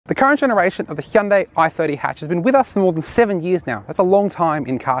The current generation of the Hyundai i30 hatch has been with us for more than 7 years now. That's a long time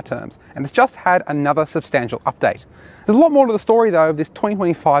in car terms, and it's just had another substantial update. There's a lot more to the story though of this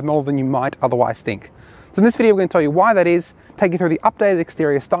 2025 model than you might otherwise think. So in this video we're going to tell you why that is, take you through the updated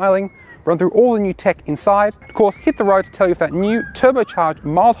exterior styling, run through all the new tech inside, of course hit the road to tell you if that new turbocharged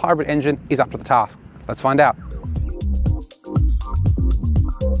mild hybrid engine is up to the task. Let's find out.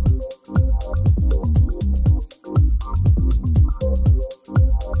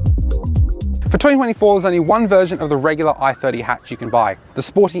 For 2024, there's only one version of the regular i30 hatch you can buy, the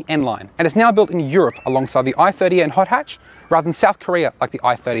sporty N-Line, and it's now built in Europe alongside the i30 and hot hatch, rather than South Korea like the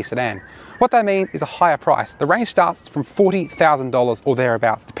i30 sedan. What that means is a higher price. The range starts from $40,000 or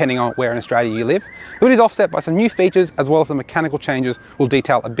thereabouts, depending on where in Australia you live. Though it is offset by some new features as well as some mechanical changes we'll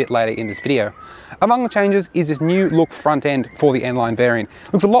detail a bit later in this video. Among the changes is this new look front end for the N-Line variant.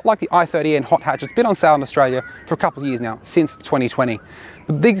 It looks a lot like the i30 and hot hatch. It's been on sale in Australia for a couple of years now, since 2020.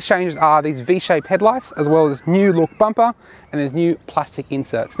 The big changes are these V-shaped headlights, as well as new look bumper, and there's new plastic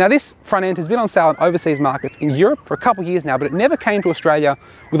inserts. Now this front end has been on sale in overseas markets in Europe for a couple of years now, but it never came to Australia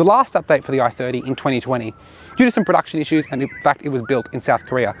with the last update for the i30 in 2020, due to some production issues, and in fact it was built in South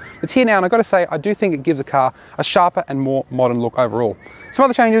Korea. It's here now, and I've got to say, I do think it gives the car a sharper and more modern look overall. Some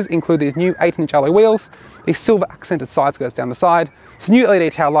other changes include these new 18-inch alloy wheels, these silver accented side skirts down the side, some new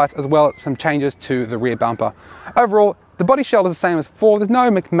LED tail lights, as well as some changes to the rear bumper. Overall, the body shell is the same as before. There's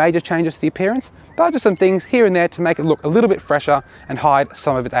no major changes to the appearance, but just some things here and there to make it look a little bit fresher and hide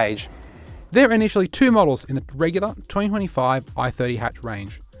some of its age. There are initially two models in the regular 2025 i30 hatch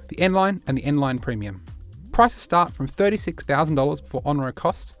range, the N-Line and the N-Line Premium. Prices start from $36,000 before on-road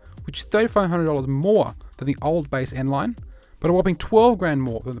costs, which is $3,500 more than the old base N-Line, but a whopping 12 grand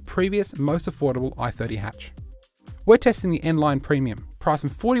more than the previous most affordable i30 hatch. We're testing the N-Line Premium, priced from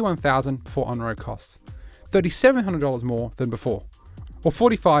 $41,000 before on-road costs, $3,700 more than before, or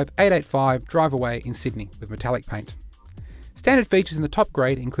 $45,885 drive away in Sydney with metallic paint. Standard features in the top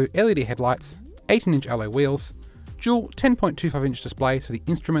grade include LED headlights, 18-inch alloy wheels, dual 10.25-inch displays for the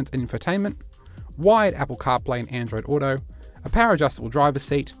instruments and infotainment, wired Apple CarPlay and Android Auto, a power adjustable driver's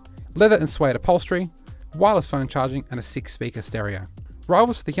seat, leather and suede upholstery, wireless phone charging, and a 6-speaker stereo.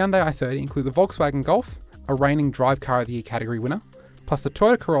 Rivals for the Hyundai i30 include the Volkswagen Golf, a reigning Drive Car of the Year category winner, plus the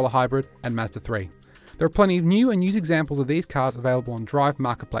Toyota Corolla Hybrid and Mazda 3. There are plenty of new and used examples of these cars available on Drive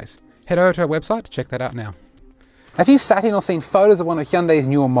Marketplace. Head over to our website to check that out now. If you've sat in or seen photos of one of Hyundai's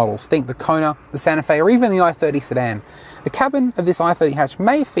newer models, think the Kona, the Santa Fe, or even the i30 sedan, the cabin of this i30 hatch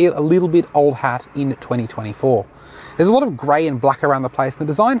may feel a little bit old hat in 2024. There's a lot of grey and black around the place, and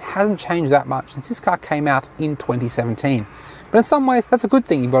the design hasn't changed that much since this car came out in 2017. But in some ways, that's a good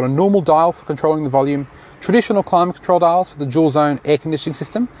thing. You've got a normal dial for controlling the volume, traditional climate control dials for the dual zone air conditioning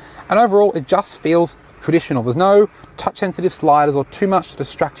system, and overall it just feels traditional. There's no touch sensitive sliders or too much to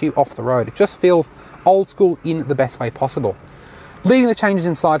distract you off the road. It just feels old school in the best way possible. Leading the changes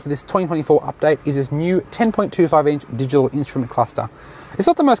inside for this 2024 update is this new 10.25-inch digital instrument cluster. It's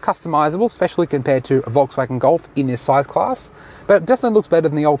not the most customizable, especially compared to a Volkswagen Golf in this size class, but it definitely looks better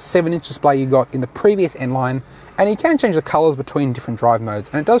than the old 7-inch display you got in the previous N-Line, and you can change the colours between different drive modes,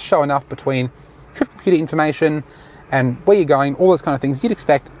 and it does show enough between trip computer information and where you're going, all those kind of things you'd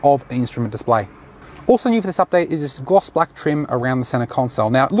expect of an instrument display. Also new for this update is this gloss black trim around the center console.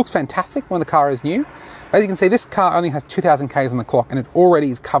 Now it looks fantastic when the car is new. As you can see, this car only has 2,000 Ks on the clock, and it already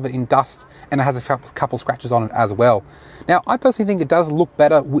is covered in dust, and it has a couple scratches on it as well. Now I personally think it does look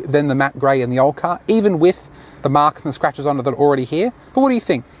better than the matte grey in the old car, even with the marks and the scratches on it that are already here. But what do you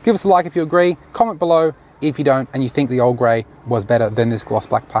think? Give us a like if you agree, comment below if you don't and you think the old grey was better than this gloss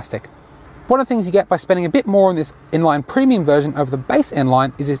black plastic. One of the things you get by spending a bit more on this N-Line Premium version over the base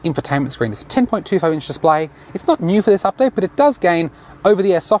N-Line is this infotainment screen. It's a 10.25-inch display. It's not new for this update, but it does gain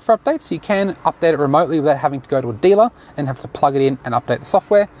over-the-air software updates, so you can update it remotely without having to go to a dealer and have to plug it in and update the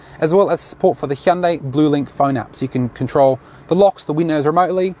software, as well as support for the Hyundai BlueLink phone app, so you can control the locks, the windows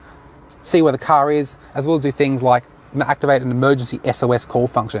remotely, see where the car is, as well as do things like activate an emergency SOS call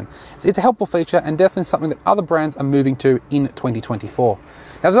function. So it's a helpful feature and definitely something that other brands are moving to in 2024.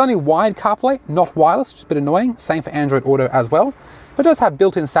 Now there's only wired CarPlay, not wireless, which is a bit annoying, same for Android Auto as well, but it does have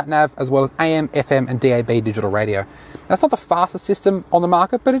built-in sat-nav as well as AM, FM and DAB digital radio. Now it's not the fastest system on the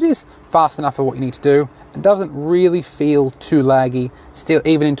market, but it is fast enough for what you need to do. It doesn't really feel too laggy, still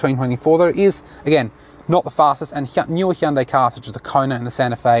even in 2024, though it is, again, not the fastest, and newer Hyundai cars such as the Kona and the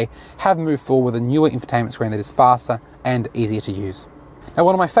Santa Fe have moved forward with a newer infotainment screen that is faster and easier to use. Now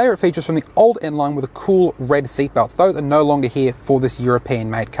one of my favourite features from the old N-Line were the cool red seatbelts. Those are no longer here for this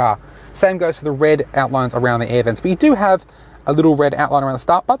European-made car. Same goes for the red outlines around the air vents, but you do have a little red outline around the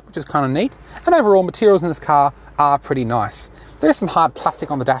start button, which is kind of neat, and overall materials in this car are pretty nice. There's some hard plastic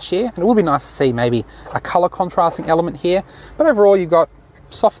on the dash here, and it would be nice to see maybe a colour contrasting element here, but overall you've got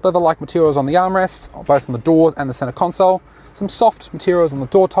soft leather-like materials on the armrests, both on the doors and the centre console, some soft materials on the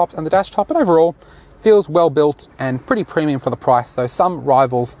door tops and the dash top, but overall feels well built and pretty premium for the price. So some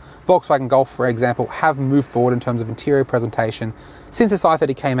rivals, Volkswagen Golf for example, have moved forward in terms of interior presentation since this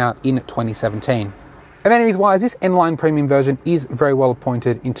i30 came out in 2017. Amenities wise, this N-Line premium version is very well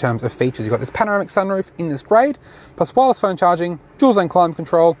appointed in terms of features. You've got this panoramic sunroof in this grade, plus wireless phone charging, dual zone climate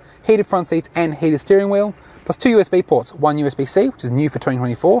control, heated front seats and heated steering wheel, plus 2 USB ports, one USB-C, which is new for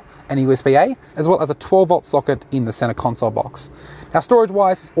 2024, and a USB-A, as well as a 12-volt socket in the center console box. Now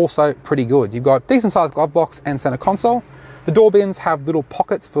storage-wise, it's also pretty good. You've got decent sized glove box and center console. The door bins have little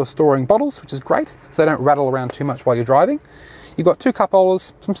pockets for storing bottles, which is great, so they don't rattle around too much while you're driving. You've got 2 cup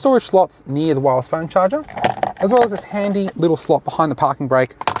holders, some storage slots near the wireless phone charger, as well as this handy little slot behind the parking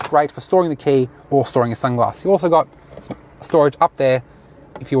brake. It's great for storing the key or storing your sunglasses. You've also got some storage up there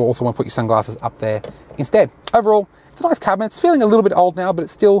if you also want to put your sunglasses up there instead. Overall, it's a nice cabinet. It's feeling a little bit old now, but it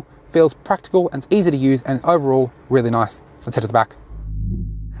still feels practical and it's easy to use and overall really nice. Let's head to the back.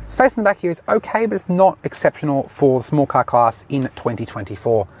 Space in the back here is okay, but it's not exceptional for the small car class in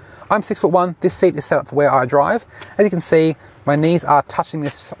 2024. I'm 6'1", this seat is set up for where I drive. As you can see, my knees are touching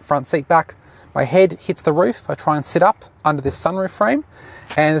this front seat back. My head hits the roof. I try and sit up under this sunroof frame,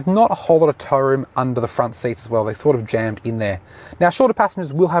 and there's not a whole lot of toe room under the front seats as well. They're sort of jammed in there. Now, shorter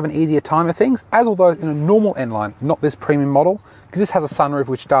passengers will have an easier time of things, as will those in a normal N-Line, not this premium model, because this has a sunroof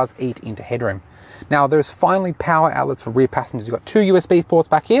which does eat into headroom. Now, there's finally power outlets for rear passengers. You've got 2 USB ports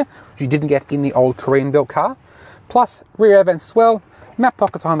back here, which you didn't get in the old Korean-built car, plus rear air vents as well, map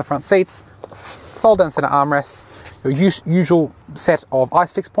pockets behind the front seats, fold-down center armrests, your usual set of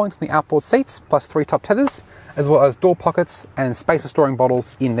ice fix points in the outboard seats, plus 3 top tethers, as well as door pockets and space for storing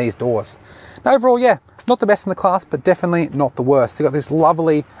bottles in these doors. Now overall, yeah, not the best in the class, but definitely not the worst. You've got this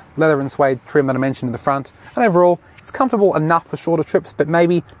lovely leather and suede trim that I mentioned in the front, and overall, it's comfortable enough for shorter trips, but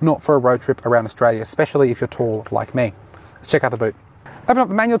maybe not for a road trip around Australia, especially if you're tall like me. Let's check out the boot. Open up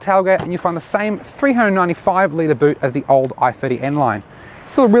the manual tailgate and you find the same 395 litre boot as the old i30 N-Line.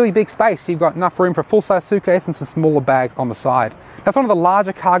 Still a really big space. You've got enough room for a full-size suitcase and some smaller bags on the side. That's one of the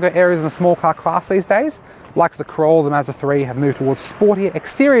larger cargo areas in the small car class these days. Likes the Corolla, the Mazda 3 have moved towards sportier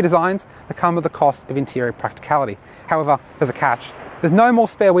exterior designs that come with the cost of interior practicality. However, there's a catch. There's no more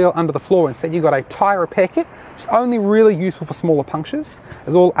spare wheel under the floor. Instead, you've got a tyre repair kit, which is only really useful for smaller punctures,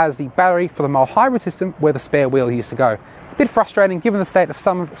 as well as the battery for the mild hybrid system where the spare wheel used to go. A bit frustrating given the state of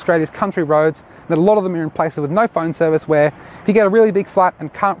some of Australia's country roads, that a lot of them are in places with no phone service where if you get a really big flat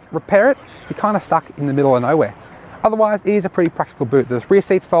and can't repair it, you're kind of stuck in the middle of nowhere. Otherwise, it is a pretty practical boot. The rear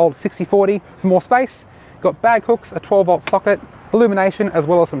seats fold 60-40 for more space. You've got bag hooks, a 12-volt socket, illumination, as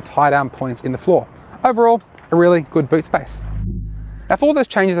well as some tie-down points in the floor. Overall, a really good boot space. Now, for all those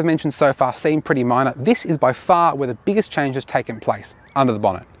changes I've mentioned so far seem pretty minor, this is by far where the biggest change has taken place, under the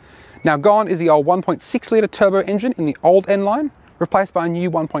bonnet. Now, gone is the old 1.6 litre turbo engine in the old N-Line, replaced by a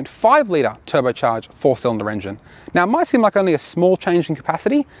new 1.5 litre turbocharged 4-cylinder engine. Now, it might seem like only a small change in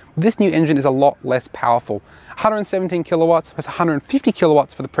capacity, but this new engine is a lot less powerful. 117 kilowatts versus 150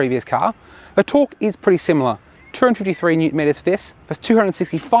 kilowatts for the previous car. The torque is pretty similar, 253 Newton meters for this versus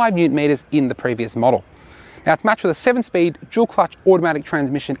 265 Newton meters in the previous model. Now, it's matched with a 7-speed dual-clutch automatic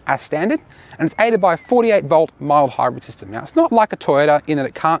transmission as standard, and it's aided by a 48-volt mild hybrid system. Now, it's not like a Toyota in that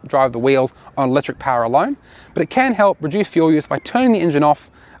it can't drive the wheels on electric power alone, but it can help reduce fuel use by turning the engine off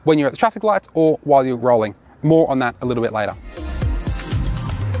when you're at the traffic lights or while you're rolling. More on that a little bit later.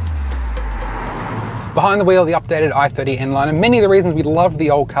 Behind the wheel, the updated i30 N-Line, and many of the reasons we loved the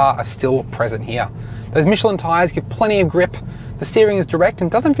old car are still present here. Those Michelin tyres give plenty of grip, the steering is direct and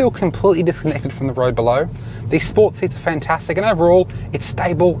doesn't feel completely disconnected from the road below. These sport seats are fantastic, and overall, it's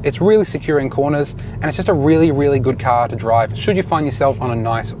stable, it's really secure in corners, and it's just a really, really good car to drive should you find yourself on a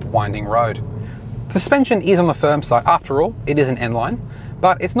nice winding road. The suspension is on the firm side. After all, it is an N-Line,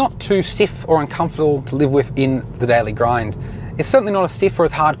 but it's not too stiff or uncomfortable to live with in the daily grind. It's certainly not as stiff or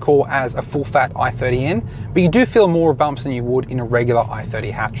as hardcore as a full-fat i30N, but you do feel more bumps than you would in a regular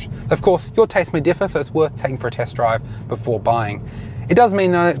i30 hatch. Of course, your taste may differ, so it's worth taking for a test drive before buying. It does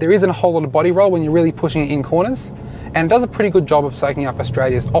mean, though, there isn't a whole lot of body roll when you're really pushing it in corners, and it does a pretty good job of soaking up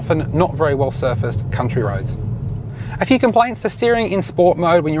Australia's often not very well surfaced country roads. A few complaints: the steering in sport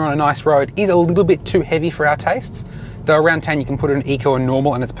mode when you're on a nice road is a little bit too heavy for our tastes, though around town you can put it in eco and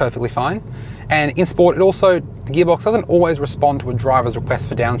normal and it's perfectly fine. And in sport, the gearbox doesn't always respond to a driver's request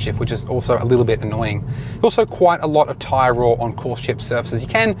for downshift, which is also a little bit annoying. There's also quite a lot of tyre roar on coarse chipped surfaces. You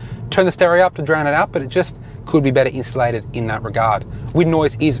can turn the stereo up to drown it out, but it just could be better insulated in that regard. Wind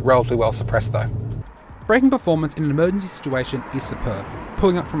noise is relatively well suppressed though. Braking performance in an emergency situation is superb,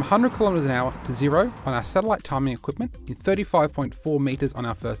 pulling up from 100 km an hour to 0 on our satellite timing equipment in 35.4 metres on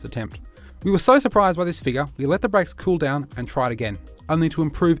our first attempt. We were so surprised by this figure, we let the brakes cool down and tried again, only to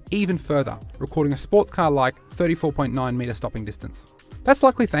improve even further, recording a sports car-like 34.9 metre stopping distance. That's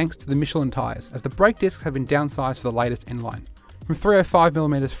likely thanks to the Michelin tyres, as the brake discs have been downsized for the latest N-line, from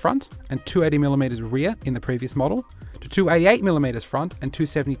 305mm front and 280mm rear in the previous model, to 288mm front and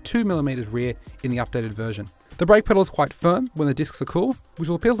 272mm rear in the updated version. The brake pedal is quite firm when the discs are cool, which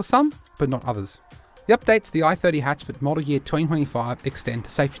will appeal to some, but not others. The updates to the i30 hatch for model year 2025 extend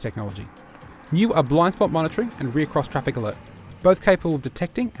to safety technology. New are blind spot monitoring and rear cross traffic alert, both capable of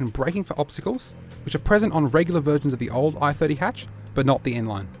detecting and braking for obstacles, which are present on regular versions of the old i30 hatch, but not the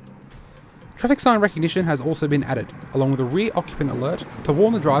N-line. Traffic sign recognition has also been added, along with a rear occupant alert to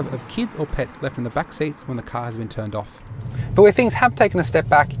warn the driver of kids or pets left in the back seats when the car has been turned off. But where things have taken a step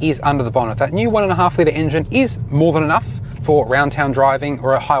back is under the bonnet. That new 1.5 litre engine is more than enough for round town driving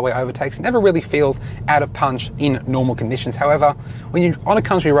or highway overtakes. It never really feels out of punch in normal conditions. However, when you're on a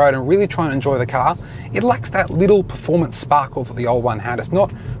country road and really trying to enjoy the car, it lacks that little performance sparkle that the old one had. It's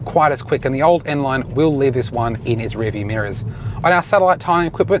not quite as quick, and the old N-line will leave this one in its rearview mirrors. On our satellite timing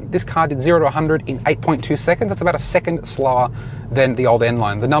equipment, this car did 0 to 100 in 8.2 seconds. That's about a second slower than the old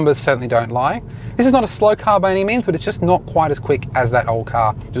N-line. The numbers certainly don't lie. This is not a slow car by any means, but it's just not quite as quick as that old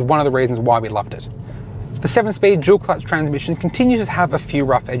car, which is one of the reasons why we loved it. The 7-speed dual clutch transmission continues to have a few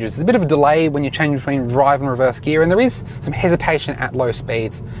rough edges. There's a bit of a delay when you change between drive and reverse gear, and there is some hesitation at low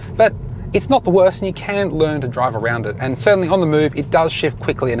speeds. But it's not the worst, and you can learn to drive around it. And certainly on the move, it does shift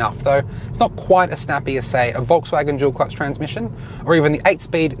quickly enough, though it's not quite as snappy as, say, a Volkswagen dual clutch transmission, or even the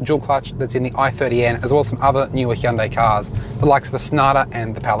 8-speed dual clutch that's in the i30N, as well as some other newer Hyundai cars, the likes of the Sonata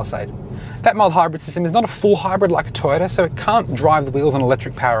and the Palisade. That mild hybrid system is not a full hybrid like a Toyota, so it can't drive the wheels on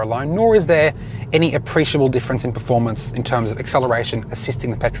electric power alone, nor is there any appreciable difference in performance in terms of acceleration assisting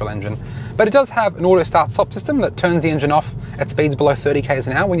the petrol engine. But it does have an auto start stop system that turns the engine off at speeds below 30 km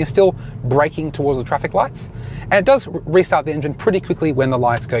an hour when you're still braking towards the traffic lights. And it does restart the engine pretty quickly when the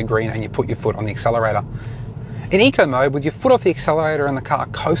lights go green and you put your foot on the accelerator. In eco mode, with your foot off the accelerator and the car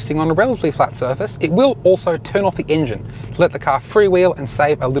coasting on a relatively flat surface, it will also turn off the engine to let the car freewheel and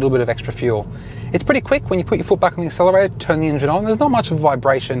save a little bit of extra fuel. It's pretty quick when you put your foot back on the accelerator, turn the engine on. There's not much of a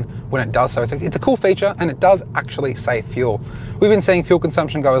vibration when it does so. It's a cool feature, and it does actually save fuel. We've been seeing fuel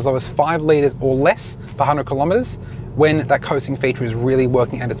consumption go as low as 5 litres or less per 100 kilometres when that coasting feature is really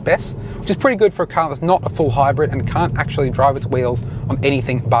working at its best, which is pretty good for a car that's not a full hybrid and can't actually drive its wheels on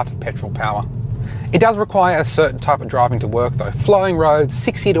anything but petrol power. It does require a certain type of driving to work though. Flowing roads,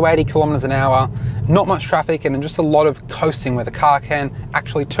 60 to 80 kilometers an hour, not much traffic, and just a lot of coasting where the car can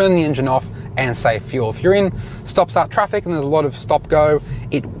actually turn the engine off and save fuel. If you're in stop-start traffic and there's a lot of stop-go,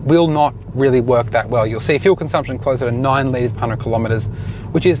 it will not really work that well. You'll see fuel consumption closer to 9 litres per 100 kilometres,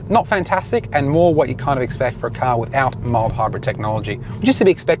 which is not fantastic and more what you kind of expect for a car without mild hybrid technology, which is to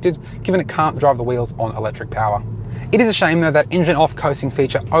be expected given it can't drive the wheels on electric power. It is a shame though that engine off coasting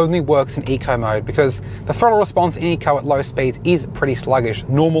feature only works in eco mode, because the throttle response in eco at low speeds is pretty sluggish.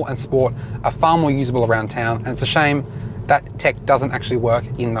 Normal and sport are far more usable around town, and it's a shame that tech doesn't actually work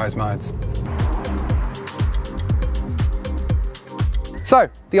in those modes. So,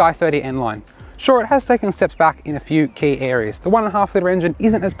 the i30 N-Line. Sure, it has taken steps back in a few key areas. The 1.5 litre engine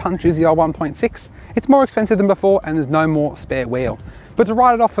isn't as punchy as the old 1.6, it's more expensive than before, and there's no more spare wheel. But to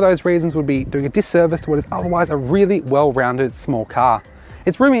write it off for those reasons would be doing a disservice to what is otherwise a really well-rounded small car.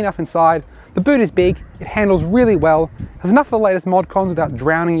 It's roomy enough inside, the boot is big, it handles really well, has enough of the latest mod cons without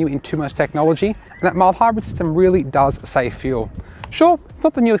drowning you in too much technology, and that mild hybrid system really does save fuel. Sure, it's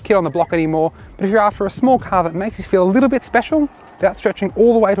not the newest kid on the block anymore, but if you're after a small car that makes you feel a little bit special, without stretching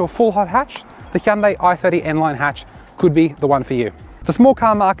all the way to a full hot hatch, the Hyundai i30 N-Line hatch could be the one for you. The small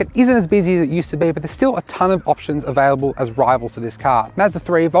car market isn't as busy as it used to be, but there's still a ton of options available as rivals to this car. Mazda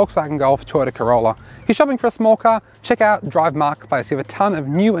 3, Volkswagen Golf, Toyota Corolla. If you're shopping for a small car, check out Drive Marketplace. We have a ton of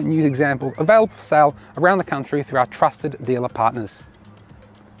new and used examples available for sale around the country through our trusted dealer partners.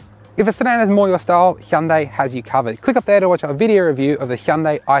 If a sedan is more your style, Hyundai has you covered. Click up there to watch our video review of the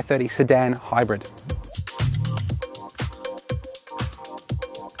Hyundai i30 Sedan Hybrid.